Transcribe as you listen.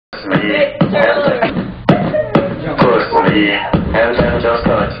and then just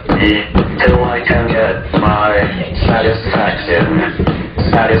touch me till I can get my satisfaction.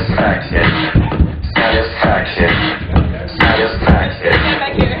 Satisfaction. Satisfaction. Satisfaction.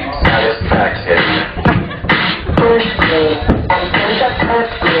 Satisfaction. Push me and then just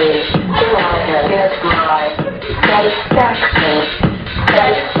touch me till I can get my satisfaction.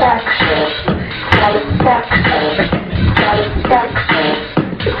 Satisfaction. Satisfaction. Satisfaction.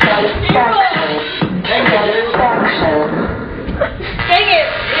 Satisfaction. Satisfaction. Dang it!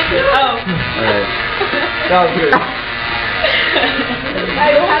 Oh. Alright. That was good.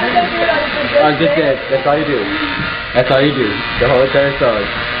 Just that. That's all you do. That's all you do. The whole entire song.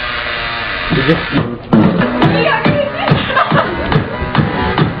 You just...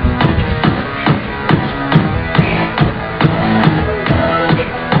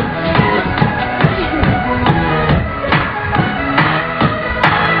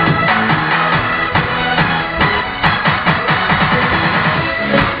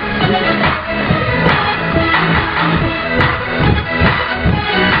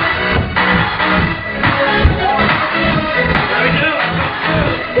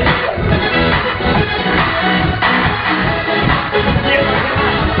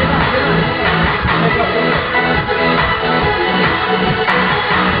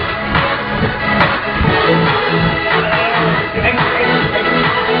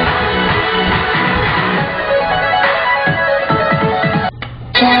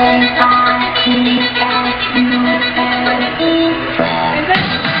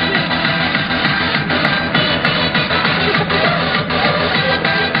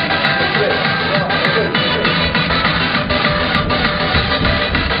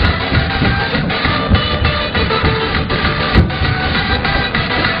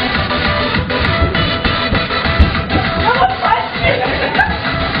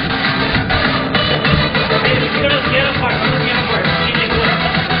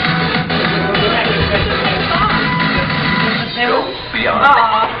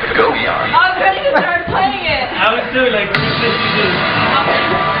 Go beyond. I was ready to start playing it. I was too, like, what you said you do.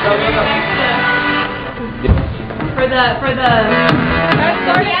 For the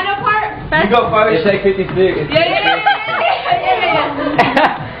piano part? You go first. It's like 56. Yeah.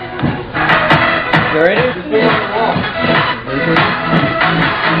 You ready? Just be on the wall.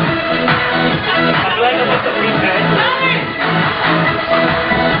 I'm glad about the beat, man.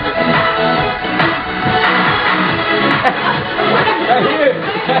 Right here.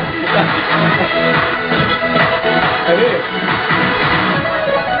 Right here.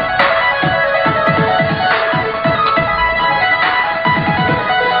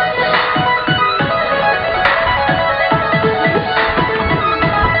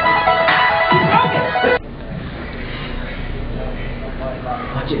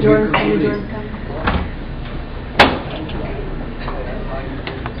 Jordan,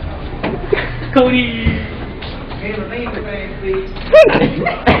 Cody.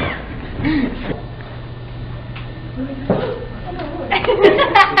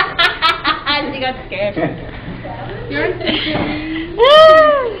 She got scared. You're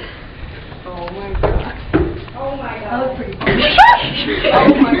Oh my god. Oh my god. That was pretty funny. Oh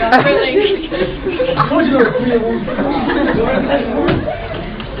my god. Really?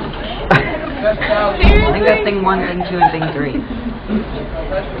 I think that's thing 1, thing 2, and thing 3.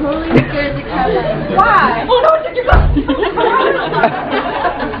 Totally scared the crap out of me. Why? Oh no, did you go?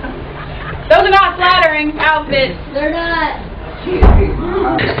 Those are not flattering outfits. They're not.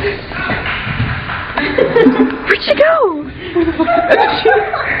 Where'd she go?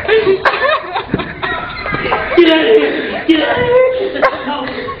 Get out of here! Get out of here!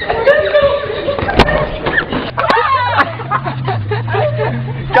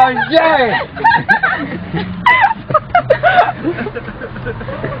 Go, Jay!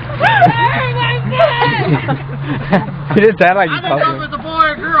 You didn't sound like you I didn't know if it was a boy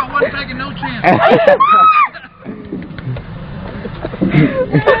or a girl. I wasn't taking no chance.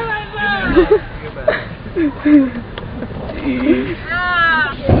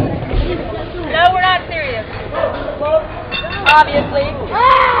 No, we're not serious. Obviously.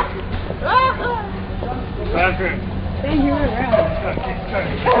 Bathroom. Hey, you were around.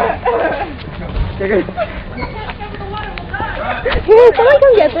 Here, Someone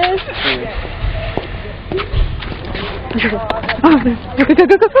come get this.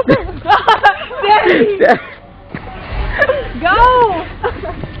 Go!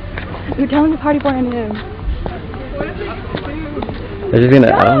 You're telling the party boy and him. they're just gonna,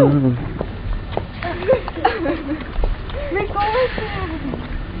 Rick, go with him.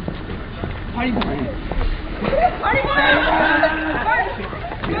 Party boy. Party boy!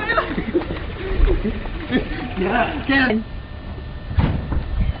 Ken.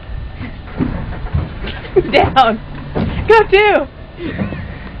 Down. Go 2.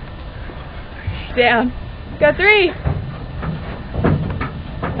 Down. Go 3.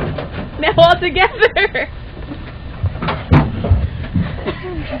 Now all together.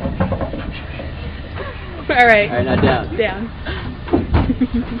 All right. Alright, now down. Down.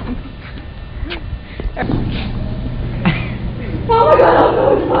 Oh my god, that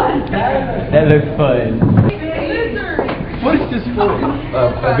was fun. That looks fun. What is this for?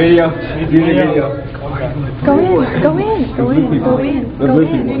 A video. Video. Go in.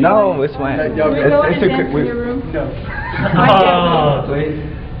 No, it's fine. It's a quick. Oh,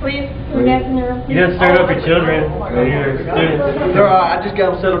 Please, we're dancing in your room. you didn't start up your children or your students. They're alright, I just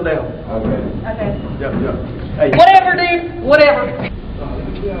got them settled down. Okay. Okay. Yep. Hey. Whatever, dude. Whatever.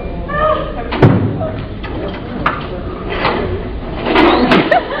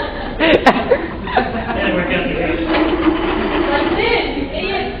 And we're getting here. Like this, you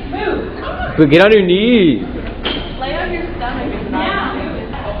idiot. Move. But get on your knees. Lay on your stomach. Now.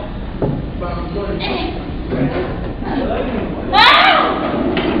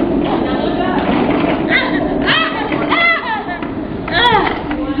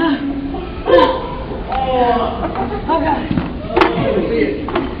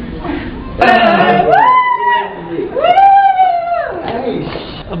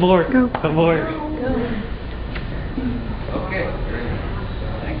 Abort. Abort.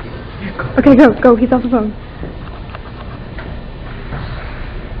 Okay, go. He's off the phone.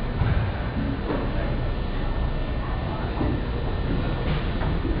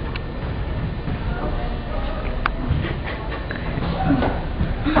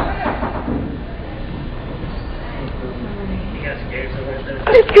 You got scared so much there.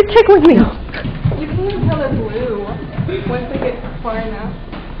 Let's go check with me. You can even tell they're blue once they get far enough.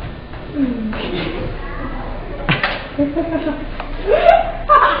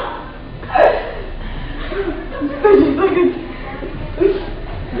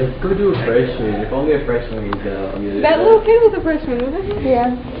 Let's go do a freshman. If only a freshman is That little kid was a freshman, wasn't he?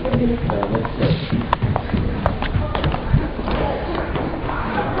 Yeah.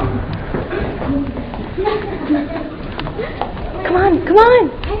 Come on.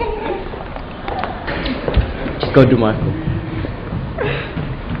 Just go do Michael.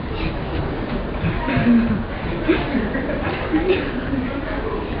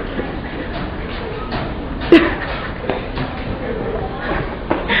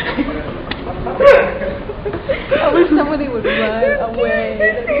 I wish somebody would run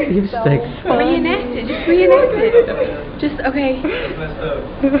away. You're just like, Reenact it. Just reenact it. Just, okay.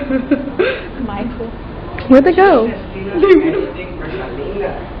 Michael. Where'd they go?